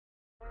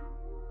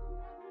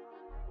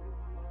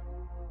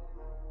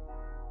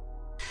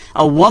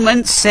A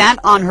woman sat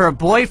on her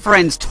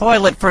boyfriend's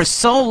toilet for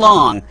so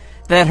long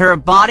that her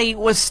body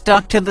was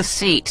stuck to the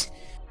seat.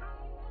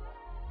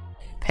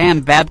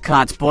 Pam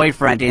Babcock's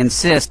boyfriend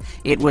insists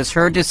it was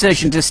her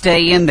decision to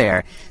stay in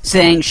there,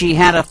 saying she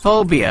had a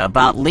phobia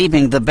about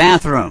leaving the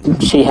bathroom.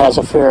 She has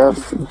a fear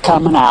of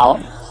coming out.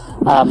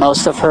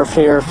 Most of her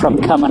fear from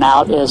coming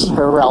out is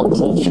her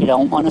relatives. She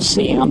don't want to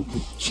see them.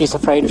 She's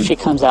afraid if she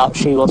comes out,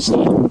 she will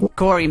see them.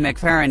 Corey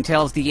McFerrin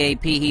tells the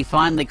AP he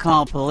finally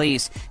called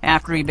police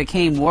after he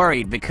became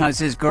worried because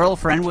his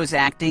girlfriend was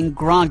acting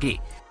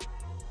groggy.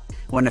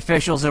 When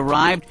officials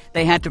arrived,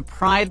 they had to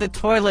pry the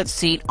toilet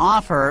seat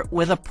off her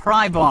with a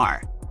pry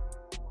bar.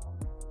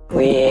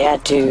 We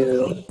had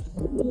to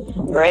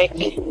break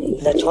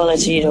the toilet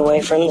seat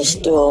away from the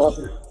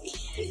stool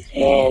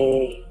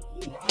and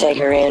take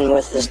her in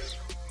with the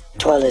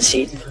toilet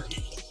seat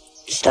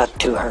stuck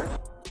to her.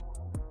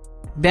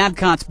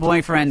 Babcock's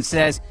boyfriend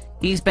says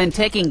he's been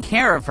taking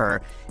care of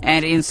her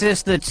and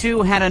insists the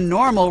two had a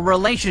normal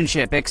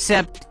relationship,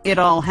 except it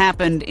all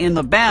happened in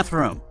the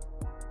bathroom.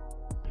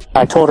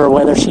 I told her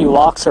whether she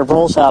walks or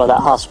rolls out of that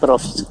hospital,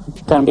 she's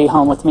going to be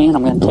home with me and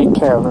I'm going to take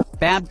care of her.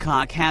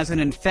 Babcock has an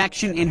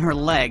infection in her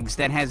legs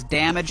that has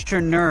damaged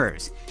her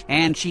nerves,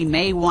 and she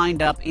may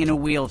wind up in a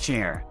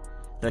wheelchair.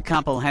 The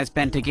couple has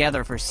been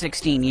together for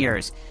 16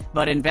 years,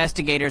 but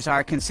investigators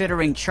are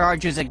considering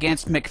charges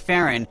against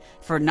McFerrin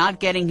for not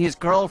getting his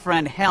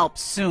girlfriend help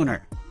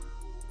sooner.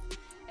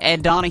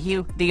 Ed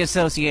Donahue, The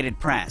Associated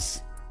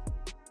Press.